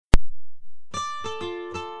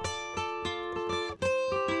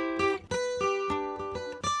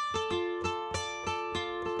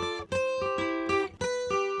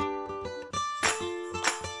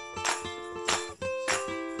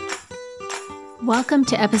Welcome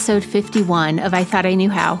to episode 51 of I Thought I Knew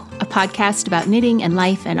How, a podcast about knitting and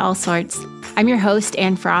life and all sorts. I'm your host,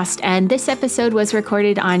 Anne Frost, and this episode was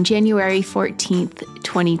recorded on January 14th,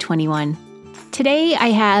 2021. Today, I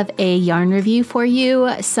have a yarn review for you,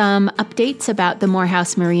 some updates about the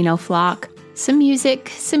Morehouse merino flock, some music,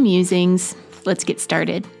 some musings. Let's get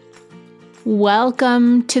started.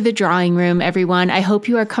 Welcome to the drawing room, everyone. I hope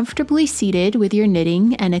you are comfortably seated with your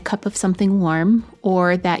knitting and a cup of something warm,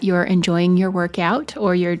 or that you're enjoying your workout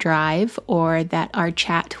or your drive, or that our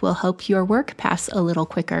chat will help your work pass a little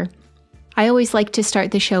quicker. I always like to start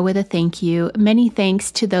the show with a thank you. Many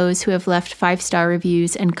thanks to those who have left 5-star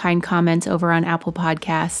reviews and kind comments over on Apple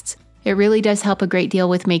Podcasts. It really does help a great deal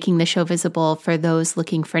with making the show visible for those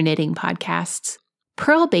looking for knitting podcasts.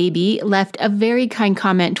 Pearl Baby left a very kind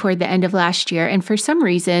comment toward the end of last year, and for some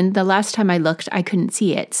reason, the last time I looked, I couldn't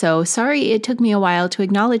see it. So sorry it took me a while to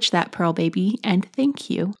acknowledge that, Pearl Baby, and thank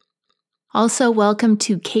you. Also, welcome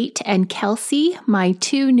to Kate and Kelsey, my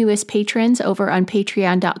two newest patrons over on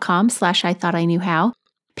patreon.com/I Thought I Knew How.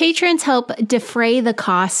 Patrons help defray the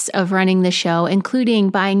costs of running the show, including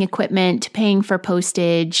buying equipment, paying for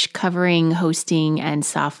postage, covering hosting, and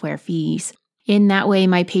software fees. In that way,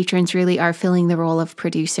 my patrons really are filling the role of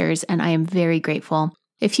producers, and I am very grateful.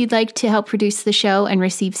 If you'd like to help produce the show and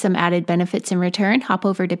receive some added benefits in return, hop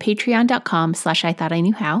over to patreon.com/I Thought I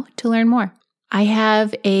Knew How to learn more. I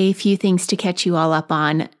have a few things to catch you all up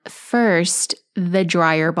on. First, the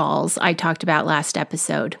dryer balls I talked about last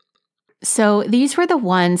episode. So these were the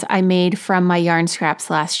ones I made from my yarn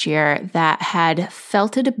scraps last year that had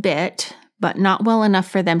felted a bit, but not well enough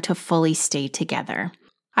for them to fully stay together.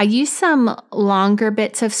 I used some longer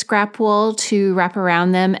bits of scrap wool to wrap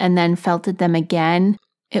around them and then felted them again.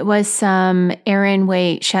 It was some Aran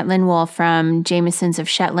weight Shetland wool from Jamieson's of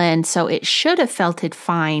Shetland, so it should have felted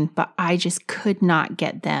fine, but I just could not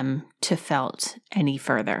get them to felt any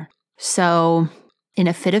further. So in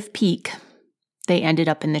a fit of pique, they ended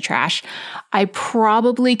up in the trash. I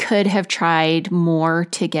probably could have tried more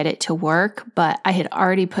to get it to work, but I had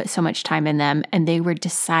already put so much time in them and they were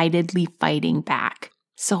decidedly fighting back.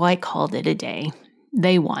 So I called it a day.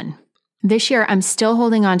 They won. This year, I'm still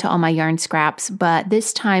holding on to all my yarn scraps, but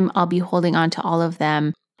this time I'll be holding on to all of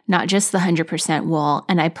them, not just the 100% wool,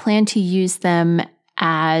 and I plan to use them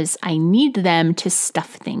as I need them to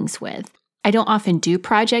stuff things with. I don't often do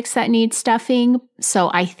projects that need stuffing,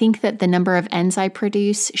 so I think that the number of ends I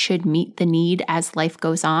produce should meet the need as life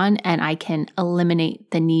goes on, and I can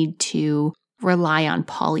eliminate the need to rely on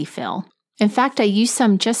polyfill. In fact, I used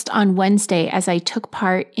some just on Wednesday as I took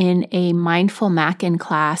part in a mindful Makkin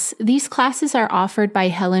class. These classes are offered by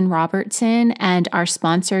Helen Robertson and are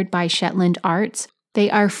sponsored by Shetland Arts. They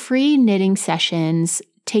are free knitting sessions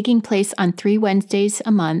taking place on 3 Wednesdays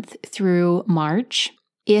a month through March.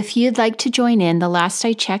 If you'd like to join in, the last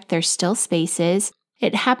I checked, there's still spaces.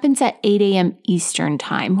 It happens at 8 a.m. Eastern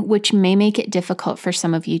Time, which may make it difficult for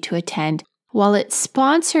some of you to attend. While it's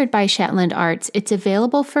sponsored by Shetland Arts, it's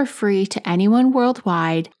available for free to anyone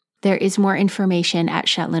worldwide. There is more information at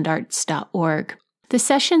shetlandarts.org. The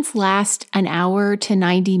sessions last an hour to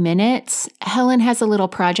 90 minutes. Helen has a little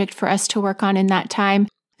project for us to work on in that time.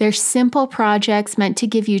 They're simple projects meant to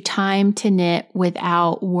give you time to knit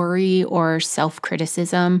without worry or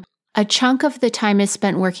self-criticism. A chunk of the time is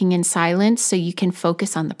spent working in silence so you can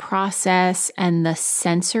focus on the process and the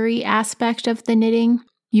sensory aspect of the knitting.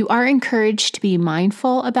 You are encouraged to be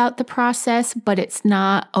mindful about the process, but it's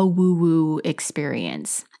not a woo-woo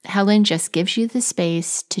experience. Helen just gives you the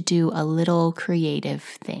space to do a little creative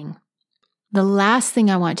thing. The last thing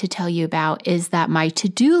I want to tell you about is that my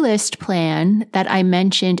to-do list plan that I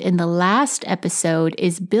mentioned in the last episode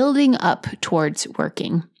is building up towards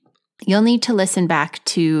working. You'll need to listen back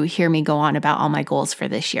to hear me go on about all my goals for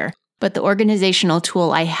this year. But the organizational tool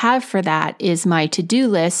I have for that is my to-do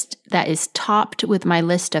list that is topped with my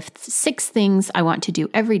list of 6 things I want to do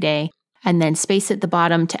every day, and then space at the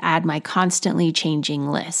bottom to add my constantly changing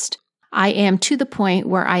list. I am to the point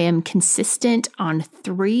where I am consistent on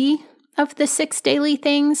 3 of the 6 daily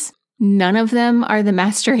things. None of them are the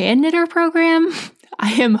Master Hand Knitter program.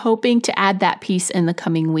 I am hoping to add that piece in the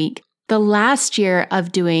coming week. The last year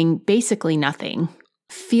of doing basically nothing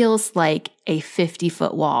feels like a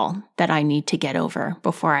 50-foot wall that I need to get over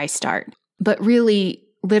before I start. But really,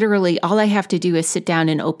 literally, all I have to do is sit down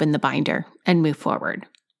and open the binder and move forward.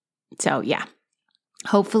 So yeah,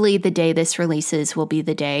 hopefully the day this releases will be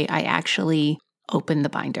the day I actually open the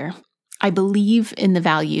binder. I believe in the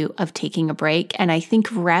value of taking a break, and I think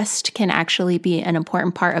rest can actually be an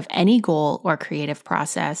important part of any goal or creative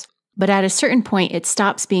process. But at a certain point, it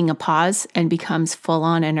stops being a pause and becomes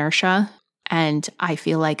full-on inertia. and I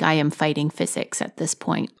feel like I am fighting physics at this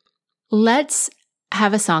point. Let's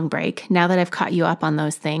have a song break now that I've caught you up on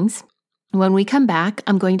those things. When we come back,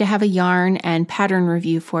 I'm going to have a yarn and pattern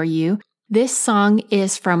review for you. This song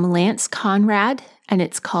is from Lance Conrad, and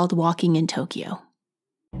it's called Walking in Tokyo.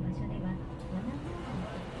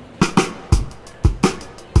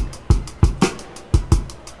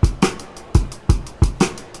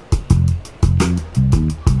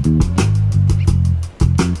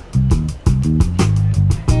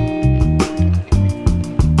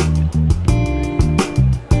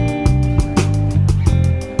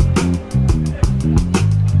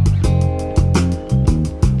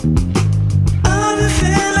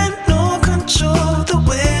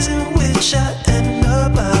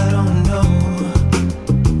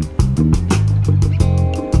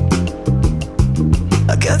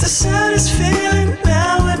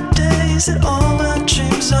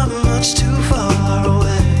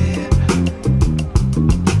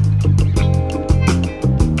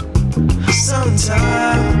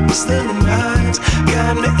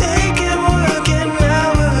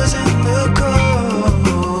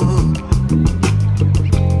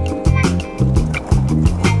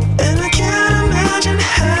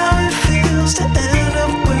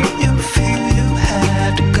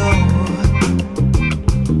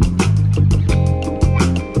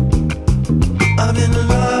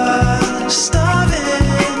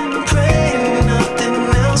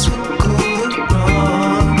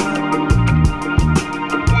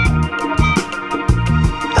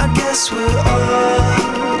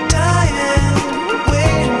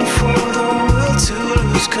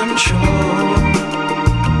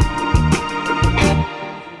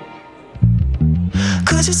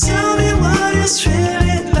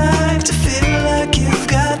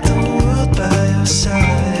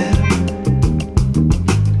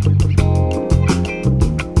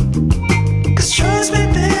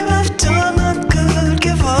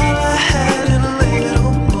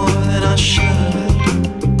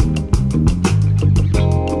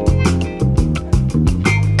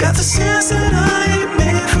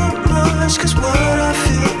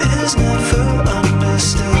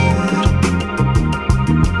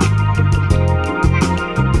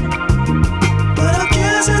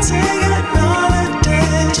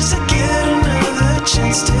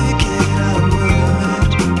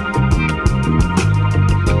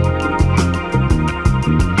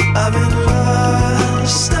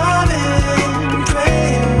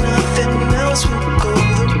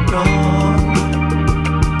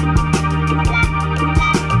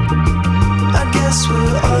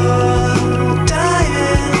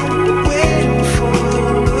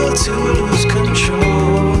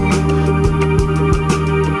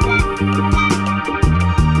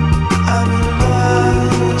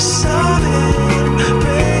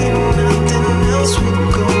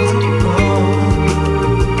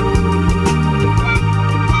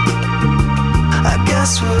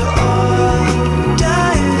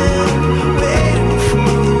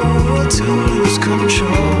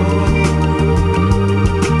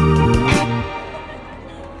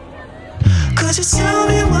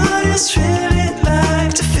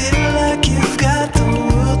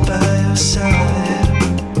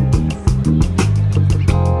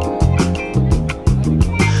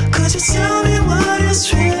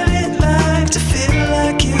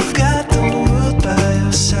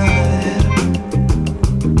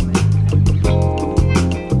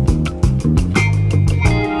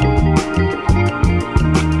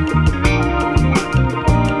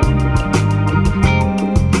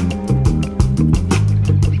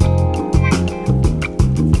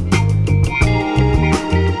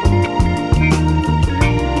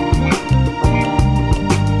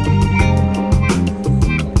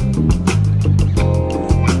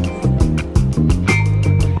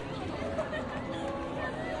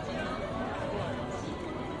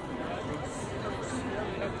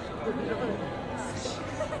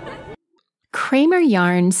 Kraemer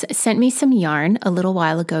Yarns sent me some yarn a little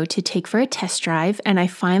while ago to take for a test drive, and I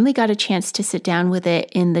finally got a chance to sit down with it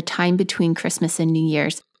in the time between Christmas and New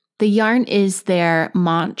Year's. The yarn is their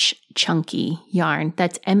Mauch Chunky yarn.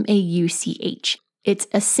 That's Mauch. It's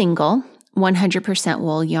a single 100%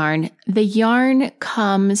 wool yarn. The yarn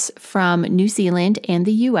comes from New Zealand and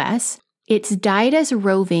the US. It's dyed as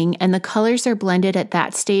roving, and the colors are blended at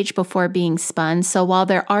that stage before being spun. So while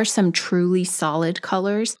there are some truly solid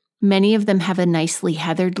colors, many of them have a nicely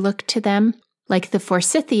heathered look to them. Like the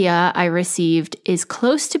Forsythia I received is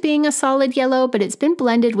close to being a solid yellow, but it's been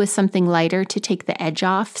blended with something lighter to take the edge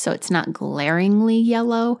off, so it's not glaringly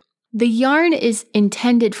yellow. The yarn is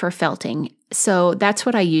intended for felting, so that's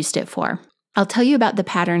what I used it for. I'll tell you about the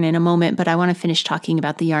pattern in a moment, but I want to finish talking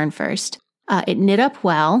about the yarn first. It knit up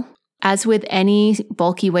well. As with any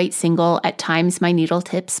bulky weight single, at times my needle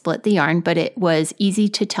tip split the yarn, but it was easy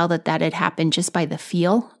to tell that had happened just by the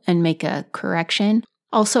feel and make a correction.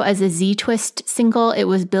 Also, as a Z-twist single, it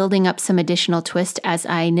was building up some additional twist as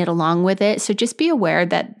I knit along with it, so just be aware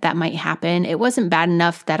that might happen. It wasn't bad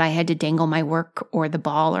enough that I had to dangle my work or the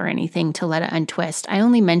ball or anything to let it untwist. I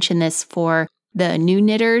only mention this for the new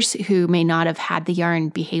knitters who may not have had the yarn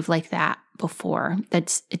behave like that before.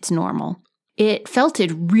 It's normal. It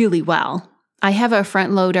felted really well. I have a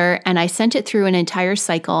front loader and I sent it through an entire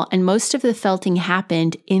cycle, and most of the felting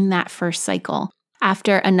happened in that first cycle.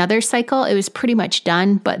 After another cycle, it was pretty much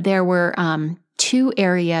done, but there were 2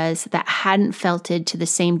 areas that hadn't felted to the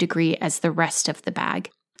same degree as the rest of the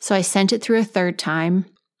bag. So I sent it through a third time.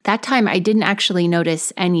 That time I didn't actually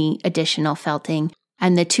notice any additional felting,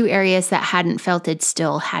 and the 2 areas that hadn't felted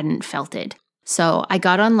still hadn't felted. So I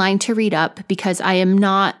got online to read up because I am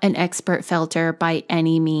not an expert felter by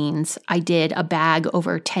any means. I did a bag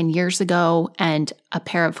over 10 years ago and a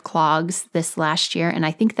pair of clogs this last year, and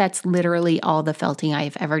I think that's literally all the felting I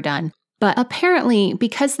have ever done. But apparently,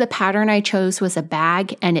 because the pattern I chose was a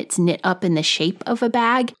bag and it's knit up in the shape of a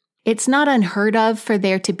bag, it's not unheard of for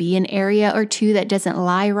there to be an area or 2 that doesn't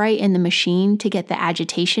lie right in the machine to get the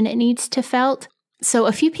agitation it needs to felt. So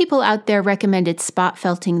a few people out there recommended spot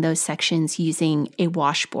felting those sections using a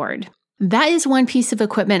washboard. That is one piece of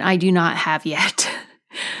equipment I do not have yet.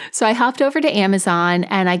 So I hopped over to Amazon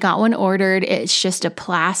and I got one ordered. It's just a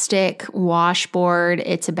plastic washboard.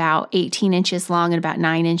 It's about 18 inches long and about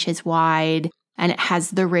 9 inches wide, and it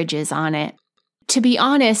has the ridges on it. To be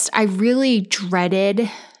honest, I really dreaded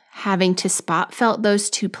having to spot felt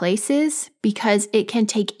those 2 places because it can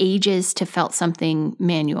take ages to felt something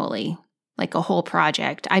manually. Like a whole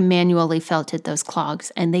project. I manually felted those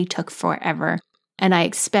clogs and they took forever. And I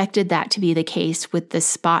expected that to be the case with the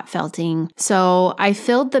spot felting. So I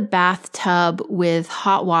filled the bathtub with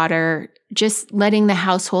hot water, just letting the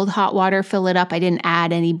household hot water fill it up. I didn't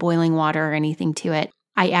add any boiling water or anything to it.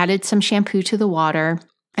 I added some shampoo to the water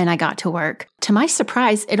and I got to work. To my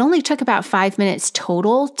surprise, it only took about 5 minutes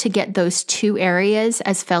total to get those 2 areas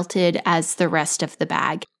as felted as the rest of the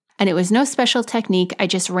bag. And it was no special technique. I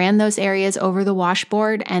just ran those areas over the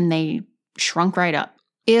washboard and they shrunk right up.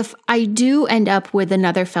 If I do end up with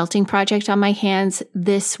another felting project on my hands,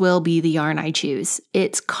 this will be the yarn I choose.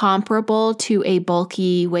 It's comparable to a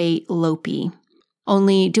bulky weight Lopi.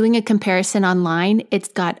 Only doing a comparison online, it's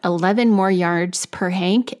got 11 more yards per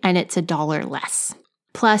hank and it's $1 less.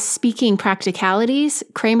 Plus, speaking practicalities,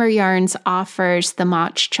 Kraemer Yarns offers the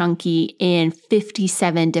Mauch Chunky in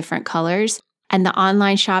 57 different colors. And the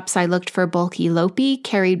online shops I looked for bulky Lopi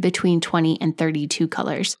carried between 20 and 32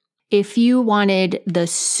 colors. If you wanted the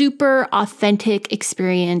super authentic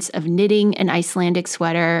experience of knitting an Icelandic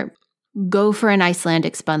sweater, go for an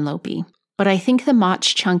Icelandic spun Lopi. But I think the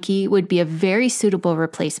Mauch Chunky would be a very suitable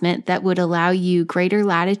replacement that would allow you greater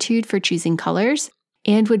latitude for choosing colors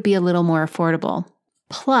and would be a little more affordable.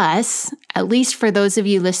 Plus, at least for those of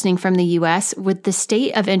you listening from the US, with the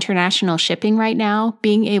state of international shipping right now,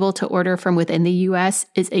 being able to order from within the US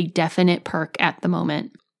is a definite perk at the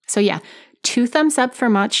moment. So yeah, 2 thumbs up for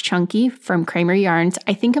Mauch Chunky from Kraemer Yarns.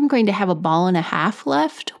 I think I'm going to have a ball and a half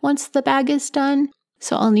left once the bag is done,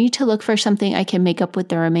 so I'll need to look for something I can make up with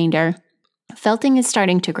the remainder. Felting is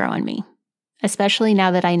starting to grow on me, especially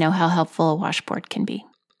now that I know how helpful a washboard can be.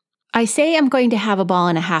 I say I'm going to have a ball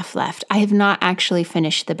and a half left. I have not actually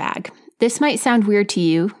finished the bag. This might sound weird to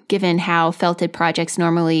you, given how felted projects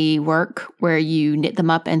normally work, where you knit them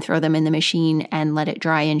up and throw them in the machine and let it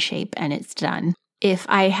dry in shape and it's done. If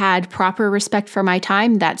I had proper respect for my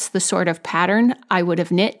time, that's the sort of pattern I would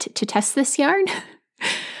have knit to test this yarn.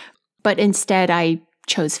 But instead, I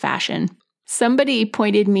chose fashion. Somebody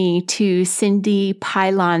pointed me to Cindy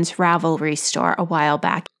Pilon's Ravelry store a while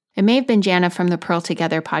back. It may have been Jana from the Purl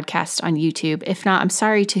Together podcast on YouTube. If not, I'm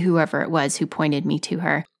sorry to whoever it was who pointed me to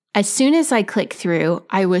her. As soon as I clicked through,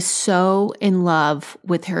 I was so in love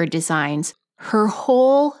with her designs. Her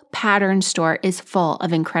whole pattern store is full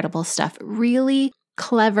of incredible stuff. Really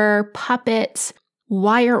clever puppets,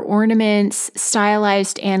 wire ornaments,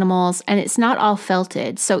 stylized animals, and it's not all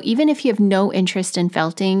felted. So even if you have no interest in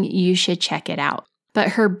felting, you should check it out.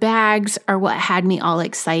 But her bags are what had me all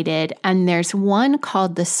excited. And there's one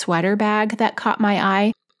called the sweater bag that caught my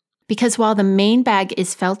eye. Because while the main bag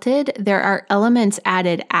is felted, there are elements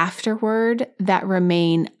added afterward that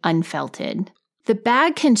remain unfelted. The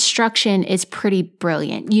bag construction is pretty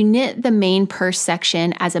brilliant. You knit the main purse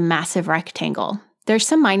section as a massive rectangle. There's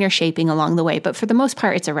some minor shaping along the way, but for the most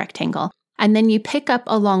part, it's a rectangle. And then you pick up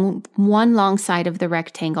along one long side of the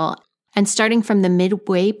rectangle. And starting from the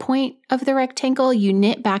midway point of the rectangle, you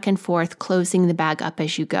knit back and forth, closing the bag up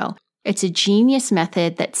as you go. It's a genius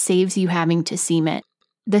method that saves you having to seam it.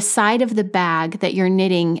 The side of the bag that you're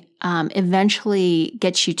knitting eventually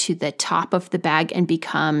gets you to the top of the bag and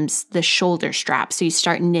becomes the shoulder strap. So you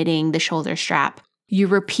start knitting the shoulder strap. You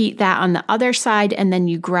repeat that on the other side, and then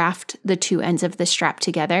you graft the two ends of the strap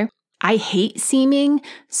together. I hate seaming,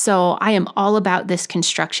 so I am all about this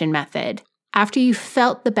construction method. After you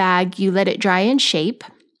felt the bag, you let it dry in shape,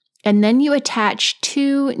 and then you attach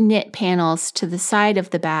 2 knit panels to the side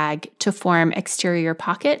of the bag to form exterior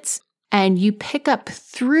pockets. And you pick up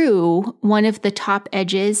through one of the top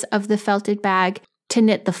edges of the felted bag to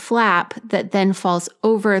knit the flap that then falls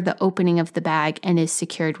over the opening of the bag and is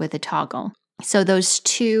secured with a toggle. So those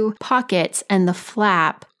 2 pockets and the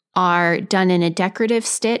flap are done in a decorative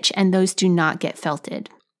stitch, and those do not get felted.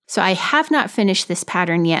 So I have not finished this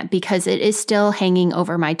pattern yet because it is still hanging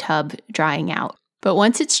over my tub drying out. But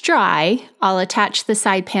once it's dry, I'll attach the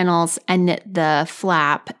side panels and knit the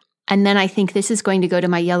flap. And then I think this is going to go to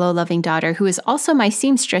my yellow loving daughter, who is also my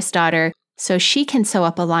seamstress daughter, so she can sew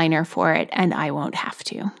up a liner for it and I won't have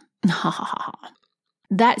to.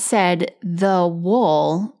 That said, the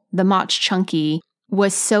wool, the Mauch Chunky,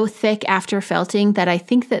 was so thick after felting that I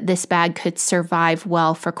think that this bag could survive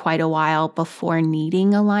well for quite a while before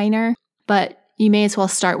needing a liner, but you may as well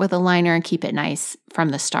start with a liner and keep it nice from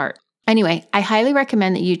the start. Anyway, I highly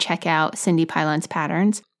recommend that you check out Cindy Pilon's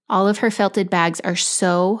patterns. All of her felted bags are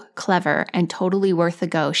so clever and totally worth a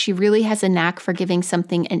go. She really has a knack for giving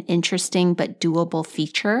something an interesting but doable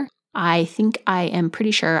feature. I am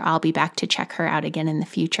pretty sure I'll be back to check her out again in the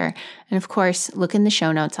future. And of course, look in the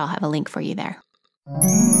show notes. I'll have a link for you there.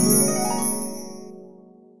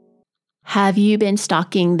 Have you been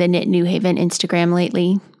stalking the Knit New Haven Instagram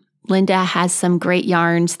lately? Linda has some great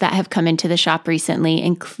yarns that have come into the shop recently,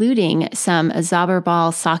 including some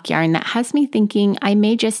Zauberball sock yarn that has me thinking I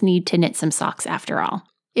may just need to knit some socks after all.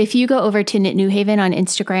 If you go over to Knit New Haven on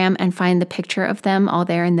Instagram and find the picture of them all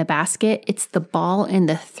there in the basket, it's the ball in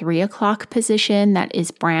the 3 o'clock position that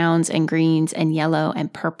is browns and greens and yellow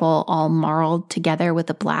and purple all marled together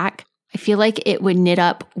with a black. I feel like it would knit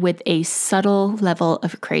up with a subtle level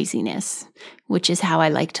of craziness, which is how I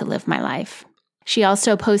like to live my life. She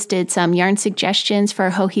also posted some yarn suggestions for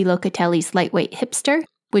Joji Locatelli's Lightweight Hipster,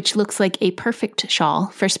 which looks like a perfect shawl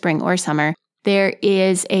for spring or summer. There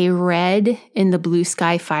is a red in the Blue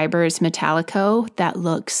Sky Fibers Metallico that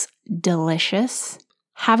looks delicious.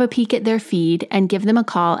 Have a peek at their feed and give them a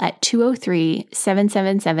call at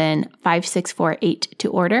 203-777-5648 to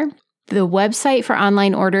order. The website for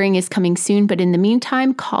online ordering is coming soon, but in the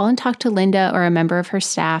meantime, call and talk to Linda or a member of her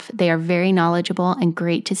staff. They are very knowledgeable and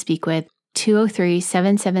great to speak with.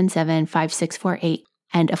 203-777-5648.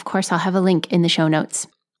 And of course, I'll have a link in the show notes.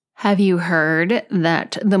 Have you heard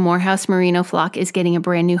that the Morehouse Merino flock is getting a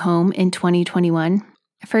brand new home in 2021?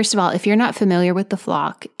 First of all, if you're not familiar with the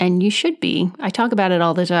flock, and you should be, I talk about it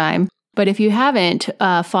all the time, but if you haven't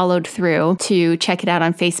followed through to check it out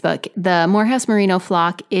on Facebook, the Morehouse Merino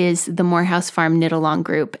flock is the Morehouse Farm knit-along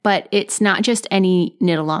group, but it's not just any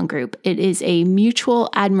knit-along group. It is a mutual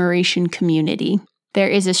admiration community. There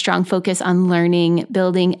is a strong focus on learning,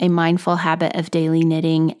 building a mindful habit of daily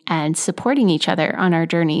knitting, and supporting each other on our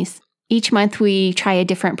journeys. Each month we try a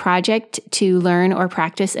different project to learn or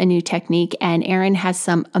practice a new technique, and Aran has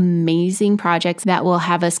some amazing projects that will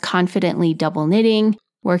have us confidently double knitting,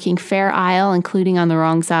 working fair isle, including on the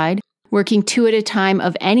wrong side, working 2 at a time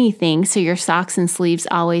of anything so your socks and sleeves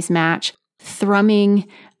always match, thrumming,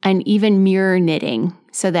 and even mirror knitting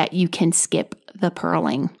so that you can skip the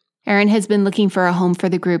purling. Aran has been looking for a home for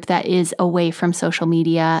the group that is away from social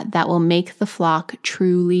media that will make the flock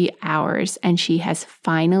truly ours, and she has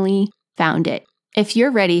finally found it. If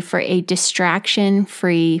you're ready for a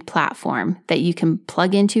distraction-free platform that you can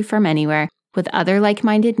plug into from anywhere with other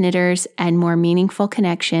like-minded knitters and more meaningful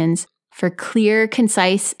connections, for clear,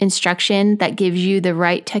 concise instruction that gives you the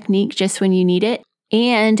right technique just when you need it,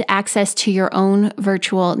 and access to your own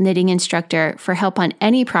virtual knitting instructor for help on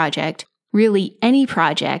any project, really any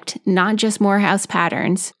project, not just Morehouse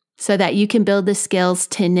patterns, so that you can build the skills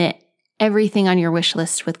to knit everything on your wish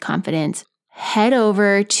list with confidence, head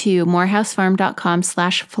over to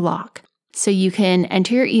morehousefarm.com/flock so you can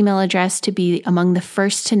enter your email address to be among the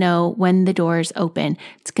first to know when the doors open.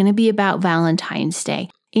 It's going to be about Valentine's Day.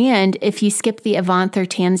 And if you skip the Avant or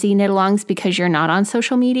Tansy knit-alongs because you're not on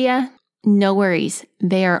social media, no worries.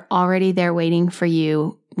 They are already there waiting for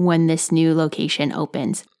you when this new location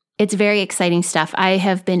opens. It's very exciting stuff. I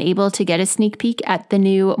have been able to get a sneak peek at the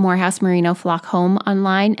new Morehouse Merino flock home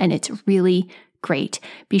online, and it's really great.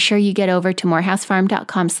 Be sure you get over to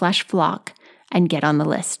morehousefarm.com/flock and get on the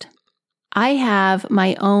list. I have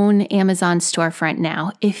my own Amazon storefront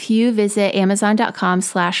now. If you visit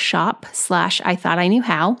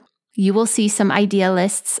amazon.com/shop/I-thought-I-knew-how, you will see some idea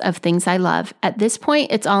lists of things I love. At this point,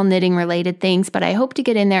 it's all knitting related things, but I hope to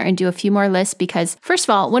get in there and do a few more lists because, first of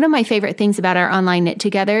all, one of my favorite things about our online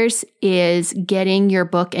knit-togethers is getting your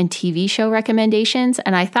book and TV show recommendations,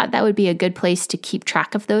 and I thought that would be a good place to keep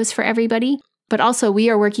track of those for everybody. But also, we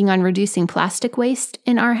are working on reducing plastic waste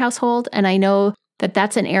in our household, and I know that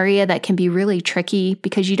that's an area that can be really tricky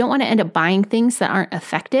because you don't want to end up buying things that aren't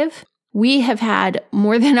effective. We have had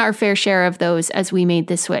more than our fair share of those as we made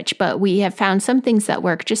the switch, but we have found some things that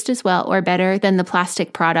work just as well or better than the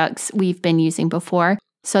plastic products we've been using before.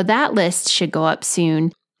 So that list should go up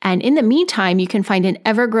soon. And in the meantime, you can find an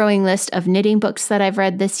ever-growing list of knitting books that I've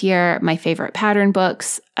read this year, my favorite pattern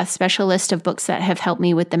books, a special list of books that have helped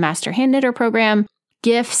me with the Master Hand Knitter program,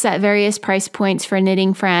 gifts at various price points for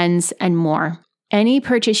knitting friends, and more. Any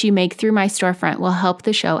purchase you make through my storefront will help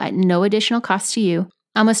the show at no additional cost to you.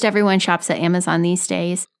 Almost everyone shops at Amazon these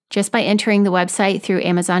days. Just by entering the website through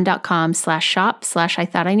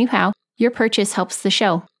amazon.com/shop/I-thought-I-knew-how, your purchase helps the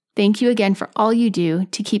show. Thank you again for all you do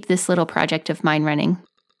to keep this little project of mine running.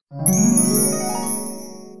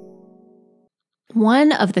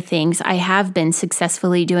 One of the things I have been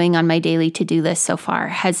successfully doing on my daily to-do list so far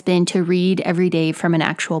has been to read every day from an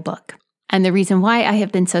actual book. And the reason why I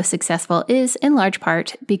have been so successful is in large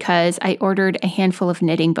part because I ordered a handful of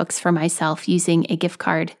knitting books for myself using a gift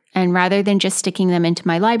card. And rather than just sticking them into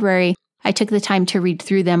my library, I took the time to read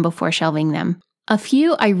through them before shelving them. A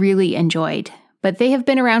few I really enjoyed, but they have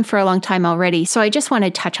been around for a long time already, so I just want to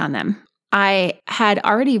touch on them. I had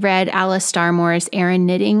already read Alice Starmore's Aran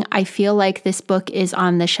Knitting. I feel like this book is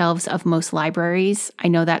on the shelves of most libraries. I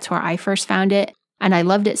know that's where I first found it, and I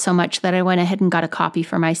loved it so much that I went ahead and got a copy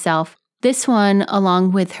for myself. This one,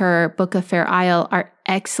 along with her Book of Fair Isle, are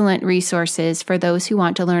excellent resources for those who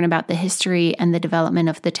want to learn about the history and the development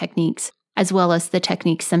of the techniques, as well as the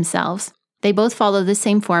techniques themselves. They both follow the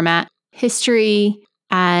same format, history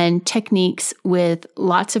and techniques with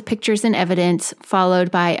lots of pictures and evidence,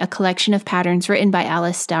 followed by a collection of patterns written by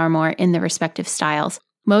Alice Starmore in the respective styles.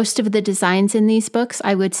 Most of the designs in these books,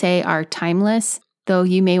 I would say, are timeless, though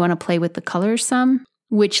you may want to play with the colors some,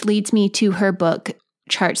 which leads me to her book,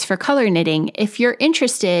 Charts for Color Knitting. If you're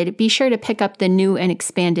interested, be sure to pick up the new and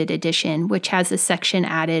expanded edition, which has a section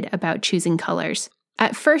added about choosing colors.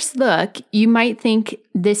 At first look, you might think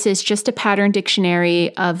this is just a pattern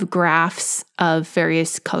dictionary of graphs of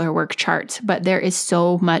various colorwork charts, but there is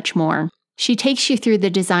so much more. She takes you through the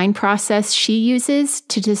design process she uses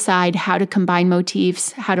to decide how to combine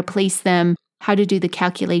motifs, how to place them, how to do the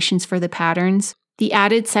calculations for the patterns. The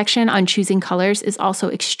added section on choosing colors is also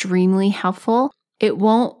extremely helpful. It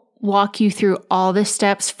won't walk you through all the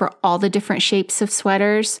steps for all the different shapes of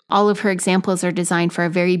sweaters. All of her examples are designed for a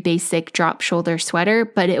very basic drop shoulder sweater,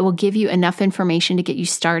 but it will give you enough information to get you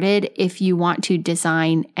started if you want to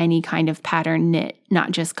design any kind of pattern knit,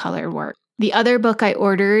 not just color work. The other book I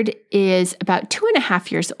ordered is about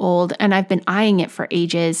 2.5 years old, and I've been eyeing it for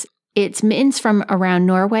ages. It's Mittens from Around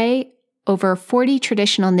Norway, over 40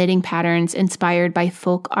 traditional knitting patterns inspired by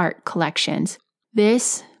folk art collections.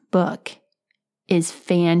 This book is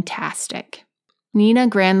fantastic. Nina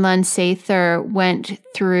Granlund Sather went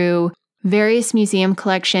through various museum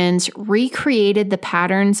collections, recreated the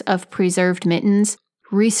patterns of preserved mittens,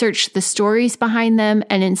 researched the stories behind them,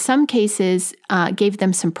 and in some cases gave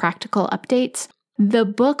them some practical updates. The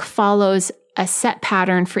book follows a set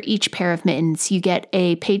pattern for each pair of mittens. You get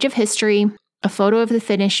a page of history, a photo of the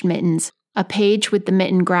finished mittens, a page with the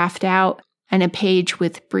mitten graphed out, and a page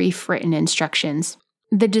with brief written instructions.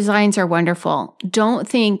 The designs are wonderful. Don't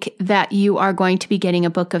think that you are going to be getting a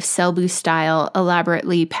book of Selbu-style,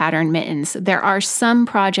 elaborately patterned mittens. There are some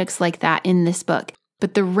projects like that in this book,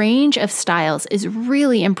 but the range of styles is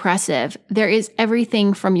really impressive. There is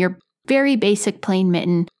everything from your very basic plain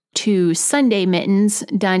mitten to Sunday mittens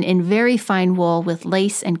done in very fine wool with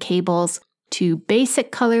lace and cables, to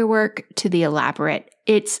basic color work to the elaborate.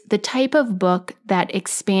 It's the type of book that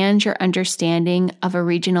expands your understanding of a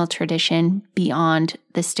regional tradition beyond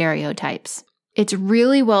the stereotypes. It's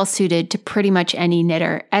really well suited to pretty much any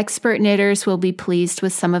knitter. Expert knitters will be pleased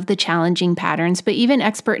with some of the challenging patterns, but even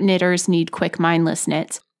expert knitters need quick, mindless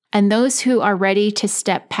knits. And those who are ready to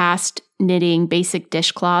step past knitting basic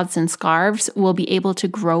dishcloths and scarves will be able to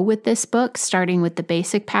grow with this book, starting with the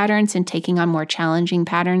basic patterns and taking on more challenging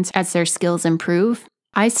patterns as their skills improve.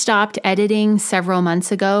 I stopped editing several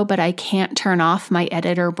months ago, but I can't turn off my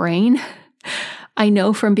editor brain. I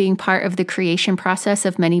know from being part of the creation process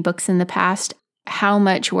of many books in the past how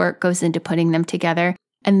much work goes into putting them together.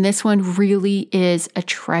 And this one really is a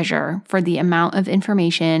treasure for the amount of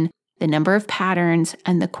information, the number of patterns,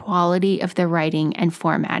 and the quality of the writing and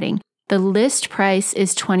formatting. The list price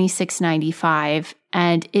is $26.95,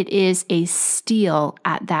 and it is a steal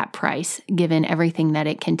at that price, given everything that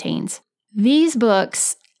it contains. These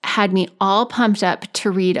books had me all pumped up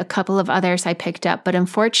to read a couple of others I picked up, but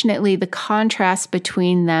unfortunately, the contrast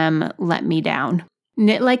between them let me down.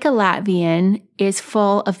 Knit Like a Latvian is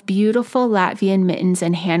full of beautiful Latvian mittens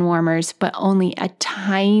and hand warmers, but only a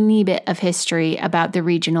tiny bit of history about the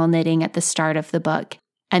regional knitting at the start of the book,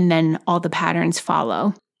 and then all the patterns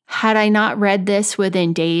follow. Had I not read this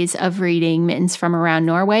within days of reading Mittens from Around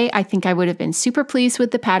Norway, I think I would have been super pleased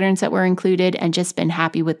with the patterns that were included and just been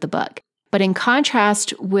happy with the book. But in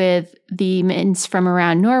contrast with the Mittens from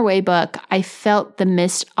Around Norway book, I felt the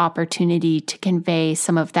missed opportunity to convey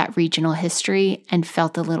some of that regional history and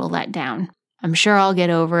felt a little let down. I'm sure I'll get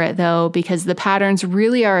over it though, because the patterns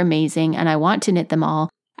really are amazing and I want to knit them all.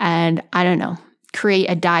 And I don't know, create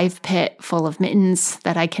a dive pit full of mittens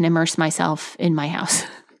that I can immerse myself in my house.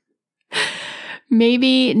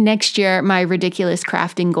 Maybe next year my ridiculous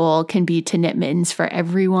crafting goal can be to knit mittens for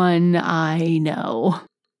everyone I know.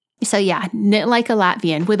 So yeah, Knit Like a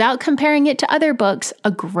Latvian. Without comparing it to other books,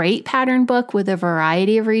 a great pattern book with a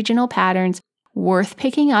variety of regional patterns, worth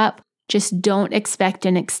picking up. Just don't expect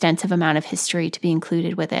an extensive amount of history to be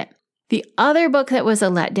included with it. The other book that was a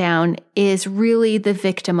letdown is really The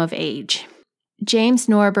Victim of Age. James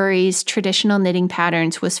Norbury's Traditional Knitting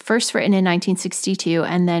Patterns was first written in 1962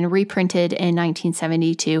 and then reprinted in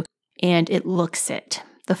 1972, and it looks it.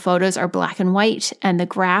 The photos are black and white, and the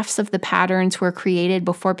graphs of the patterns were created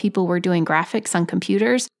before people were doing graphics on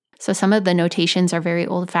computers. So some of the notations are very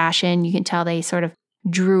old-fashioned. You can tell they sort of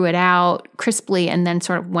drew it out crisply and then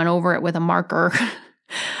sort of went over it with a marker.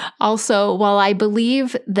 Also, while I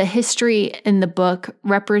believe the history in the book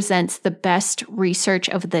represents the best research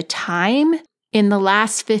of the time, in the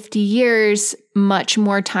last 50 years, much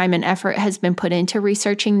more time and effort has been put into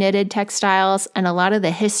researching knitted textiles, and a lot of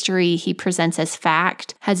the history he presents as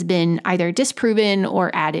fact has been either disproven or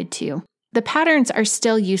added to. The patterns are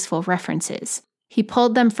still useful references. He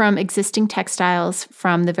pulled them from existing textiles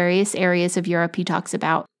from the various areas of Europe he talks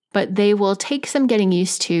about, but they will take some getting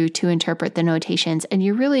used to interpret the notations, and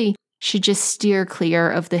you really should just steer clear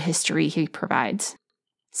of the history he provides.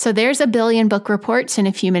 So there's a billion book reports in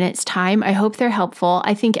a few minutes' time. I hope they're helpful.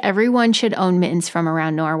 I think everyone should own Mittens from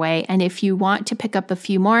Around Norway. And if you want to pick up a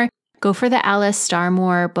few more, go for the Alice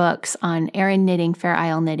Starmore books on Aran knitting, Fair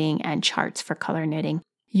Isle knitting, and charts for color knitting.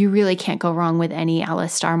 You really can't go wrong with any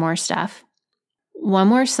Alice Starmore stuff. One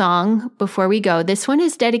more song before we go. This one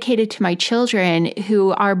is dedicated to my children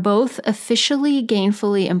who are both officially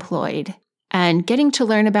gainfully employed and getting to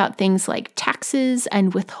learn about things like taxes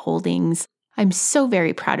and withholdings. I'm so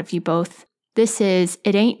very proud of you both. This is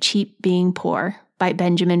It Ain't Cheap Being Poor by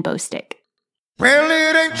Benjamin Bostick. Well,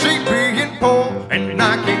 it ain't cheap being poor, and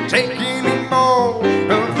I can't take any more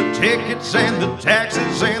of the tickets and the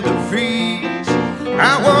taxes and the fees.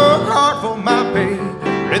 I work hard for my pay,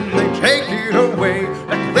 and they take it away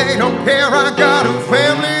like they don't care. I got a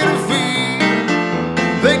family to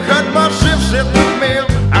feed. They cut my shifts at the mill.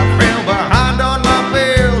 I fell behind on my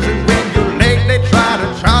bills, and when you're late, they try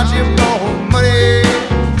to charge you more.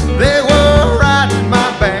 They were riding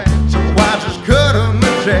my back, so I just cut them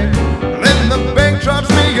a check. Then the bank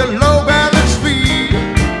charged me a low balance fee.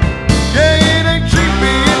 Yeah, it ain't cheap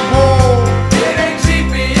being poor. It ain't cheap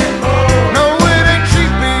being poor. No, it ain't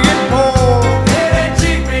cheap being poor. It ain't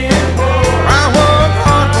cheap being poor. I work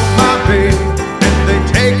hard for my pay, and they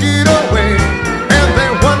take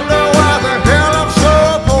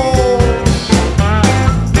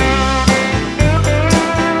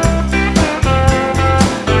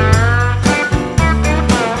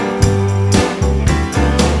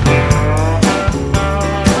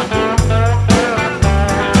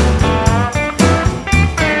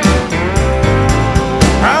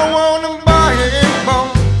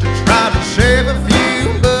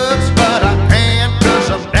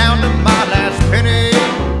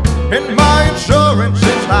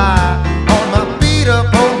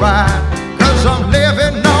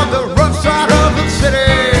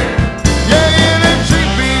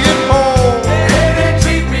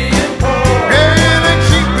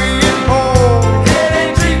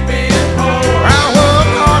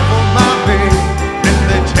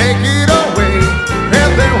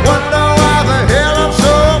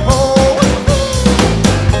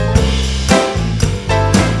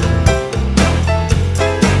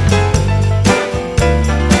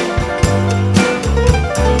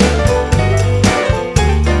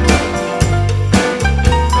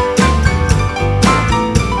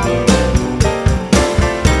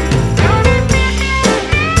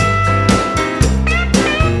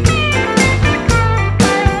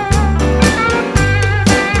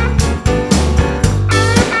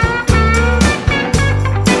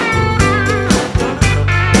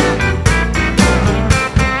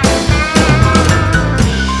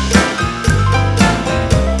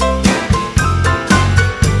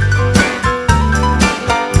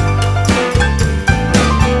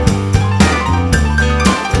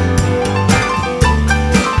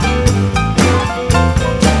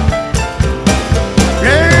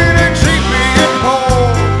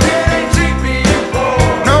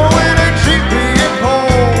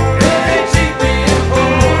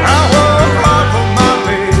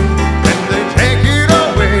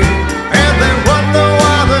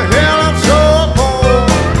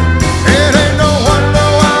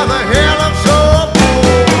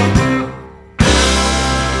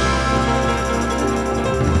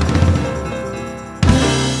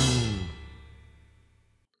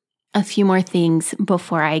a few more things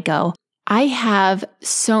before I go. I have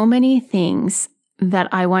so many things that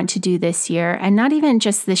I want to do this year, and not even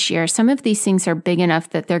just this year. Some of these things are big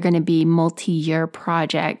enough that they're going to be multi-year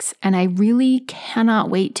projects, and I really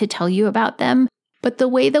cannot wait to tell you about them. But the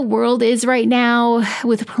way the world is right now,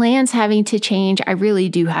 with plans having to change, I really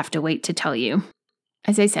do have to wait to tell you.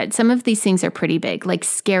 As I said, some of these things are pretty big, like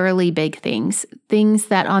scarily big things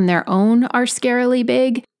that on their own are scarily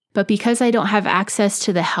big. But because I don't have access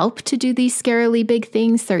to the help to do these scarily big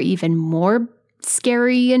things, they're even more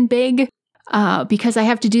scary and big because I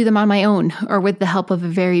have to do them on my own or with the help of a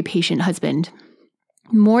very patient husband.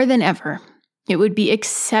 More than ever, it would be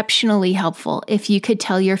exceptionally helpful if you could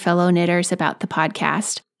tell your fellow knitters about the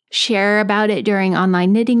podcast. Share about it during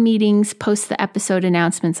online knitting meetings, post the episode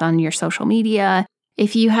announcements on your social media.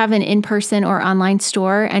 If you have an in-person or online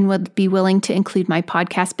store and would be willing to include my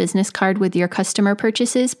podcast business card with your customer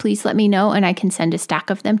purchases, please let me know and I can send a stack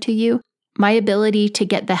of them to you. My ability to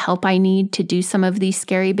get the help I need to do some of these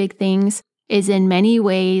scary big things is in many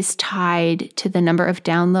ways tied to the number of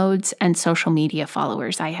downloads and social media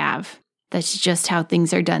followers I have. That's just how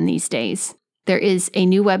things are done these days. There is a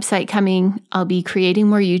new website coming. I'll be creating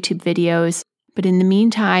more YouTube videos. But in the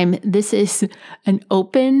meantime, this is an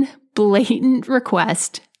open, blatant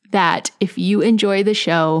request that if you enjoy the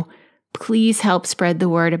show, please help spread the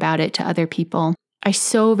word about it to other people. I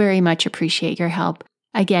so very much appreciate your help.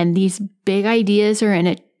 Again, these big ideas are in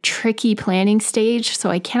a tricky planning stage, so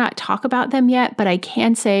I cannot talk about them yet, but I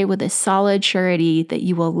can say with a solid surety that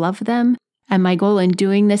you will love them. And my goal in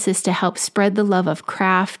doing this is to help spread the love of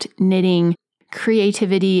craft, knitting,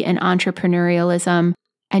 creativity, and entrepreneurialism,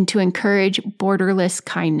 and to encourage borderless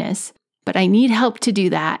kindness. But I need help to do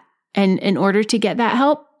that. And in order to get that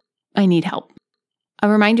help, I need help. A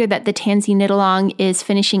reminder that the Tansy Knit Along is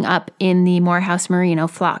finishing up in the Morehouse Merino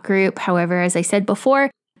Flock group. However, as I said before,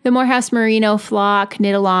 the Morehouse Merino Flock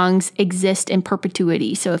Knit Alongs exist in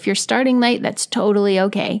perpetuity. So if you're starting late, that's totally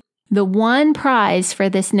okay. The one prize for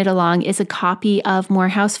this knit along is a copy of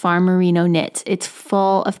Morehouse Farm Merino Knits. It's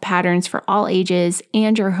full of patterns for all ages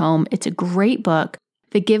and your home. It's a great book.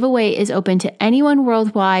 The giveaway is open to anyone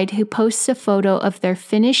worldwide who posts a photo of their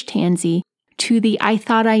finished tansy to the I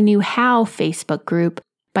Thought I Knew How Facebook group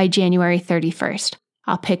by January 31st.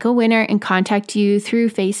 I'll pick a winner and contact you through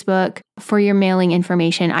Facebook for your mailing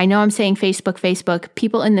information. I know I'm saying Facebook.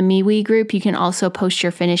 People in the MeWe group, you can also post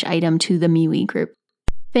your finished item to the MeWe group.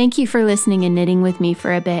 Thank you for listening and knitting with me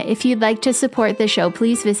for a bit. If you'd like to support the show,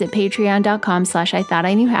 please visit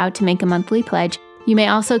patreon.com/IThoughtIKnewHow to make a monthly pledge. You may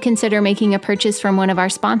also consider making a purchase from one of our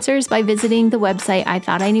sponsors by visiting the website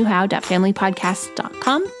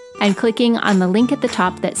IThoughtIKnewHow.familypodcast.com and clicking on the link at the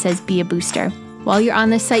top that says Be a Booster. While you're on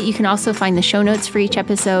this site, you can also find the show notes for each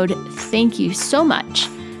episode. Thank you so much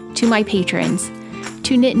to my patrons,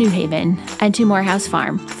 to Knit New Haven, and to Morehouse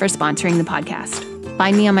Farm for sponsoring the podcast.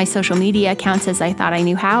 Find me on my social media accounts as I Thought I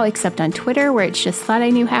Knew How, except on Twitter, where it's just Thought I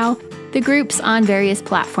Knew How. The groups on various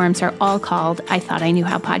platforms are all called I Thought I Knew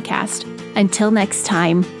How Podcast. Until next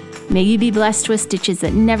time, may you be blessed with stitches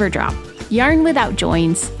that never drop, yarn without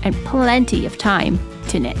joins, and plenty of time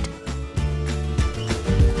to knit.